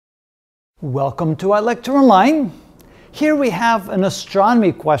Welcome to iLecture Online. Here we have an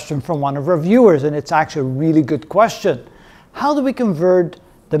astronomy question from one of our viewers, and it's actually a really good question. How do we convert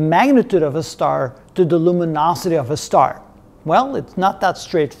the magnitude of a star to the luminosity of a star? Well, it's not that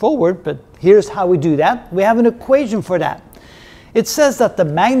straightforward, but here's how we do that. We have an equation for that. It says that the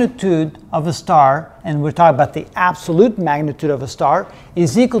magnitude of a star, and we're talking about the absolute magnitude of a star,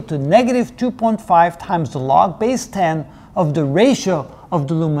 is equal to negative 2.5 times the log base 10 of the ratio of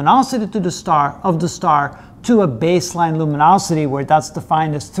the luminosity to the star to a baseline luminosity, where that's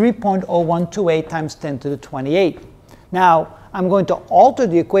defined as 3.0128 times 10 to the 28. Now, I'm going to alter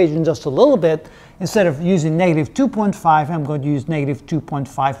the equation just a little bit. Instead of using negative 2.5, I'm going to use negative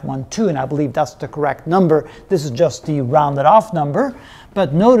 2.512, and I believe that's the correct number. This is just the rounded off number.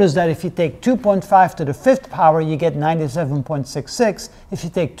 But notice that if you take 2.5 to the fifth power, you get 97.66. If you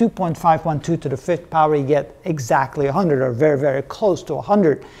take 2.512 to the fifth power, you get exactly 100, or very, very close to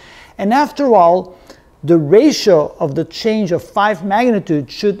 100. And after all, the ratio of the change of 5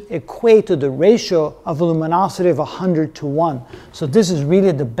 magnitude should equate to the ratio of a luminosity of 100 to 1. So this is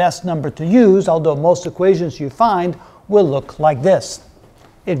really the best number to use, although most equations you find will look like this.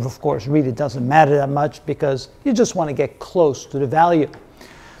 It, of course, really doesn't matter that much because you just want to get close to the value.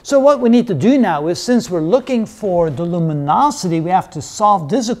 So what we need to do now is, since we're looking for the luminosity, we have to solve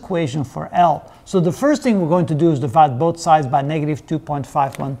this equation for L. So the first thing we're going to do is divide both sides by negative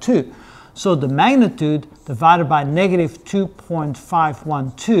 2.512. So the magnitude divided by negative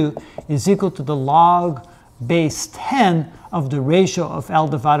 2.512 is equal to the log base 10 of the ratio of L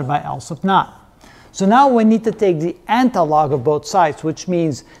divided by L sub naught. So now we need to take the antilog of both sides, which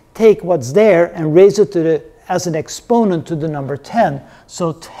means take what's there and raise it to as an exponent to the number 10.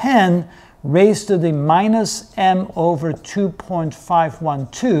 So 10 raised to the minus m over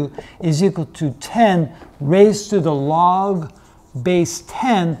 2.512 is equal to 10 raised to the log base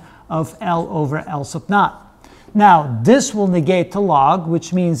 10 of L over L sub naught. Now, this will negate the log,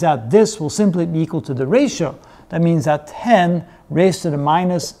 which means that this will simply be equal to the ratio. That means that 10 raised to the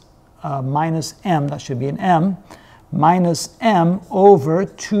minus m, that should be an m, minus m over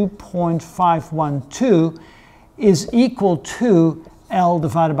 2.512 is equal to L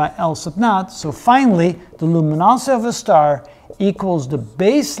divided by L sub naught. So finally, the luminosity of a star equals the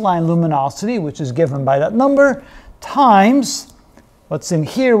baseline luminosity, which is given by that number, times what's in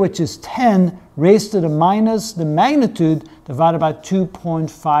here, which is 10 raised to the minus the magnitude divided by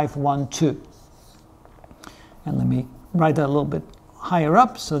 2.512. And let me write that a little bit higher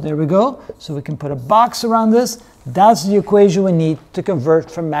up. So there we go. So we can put a box around this. That's the equation we need to convert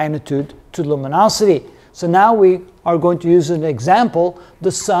from magnitude to luminosity. So now we are going to use an example,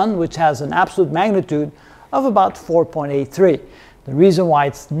 the sun, which has an absolute magnitude of about 4.83. The reason why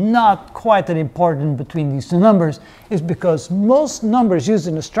it's not quite that important between these two numbers is because most numbers used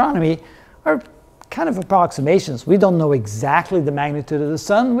in astronomy are kind of approximations. We don't know exactly the magnitude of the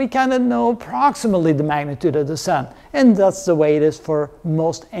sun. We kind of know approximately the magnitude of the sun. And that's the way it is for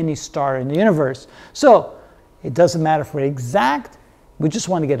most any star in the universe. So it doesn't matter if we're exact. We just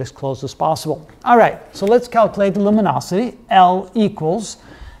want to get as close as possible. All right, so let's calculate the luminosity. L equals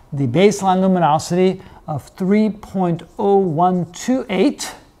the baseline luminosity of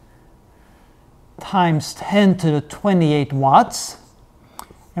 3.0128 times 10 to the 28 watts.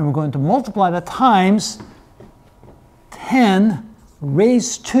 And we're going to multiply that times 10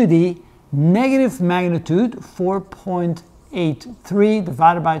 raised to the negative magnitude 4.83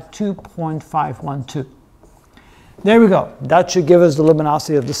 divided by 2.512. There we go. That should give us the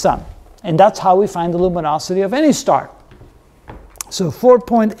luminosity of the sun. And that's how we find the luminosity of any star. So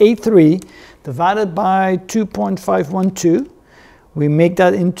 4.83 divided by 2.512, we make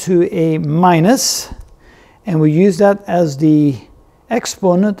that into a minus, and we use that as the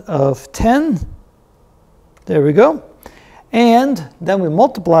exponent of 10. There we go. And then we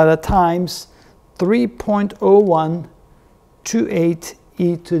multiply that times 3.0128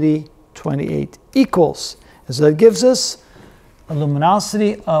 e to the 28 equals. And so that gives us a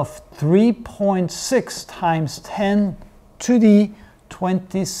luminosity of 3.6 times 10 to the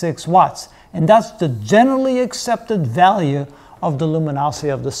 26 watts. And that's the generally accepted value of the luminosity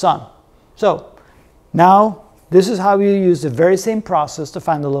of the sun. So now this is how you use the very same process to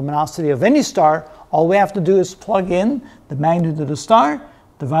find the luminosity of any star. All we have to do is plug in the magnitude of the star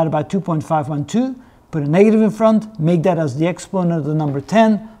divided by 2.512, put a negative in front, make that as the exponent of the number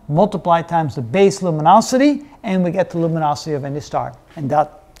 10, multiply times the base luminosity, and we get the luminosity of any star. And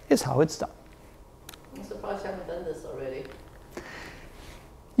that is how it's done. I'm surprised you haven't done this already.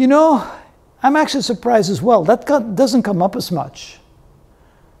 You know, I'm actually surprised as well. That doesn't come up as much.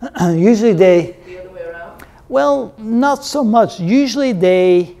 Usually they... The other way around? Well, not so much. Usually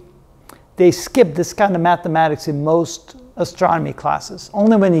they they skip this kind of mathematics in most astronomy classes.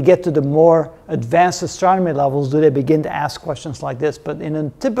 Only when you get to the more advanced astronomy levels do they begin to ask questions like this. But in a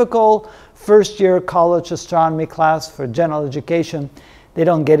typical first-year college astronomy class for general education, they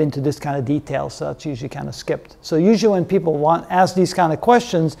don't get into this kind of detail, so that's usually kind of skipped. So usually when people ask these kind of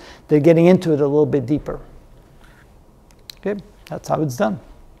questions, they're getting into it a little bit deeper. Okay, that's how it's done.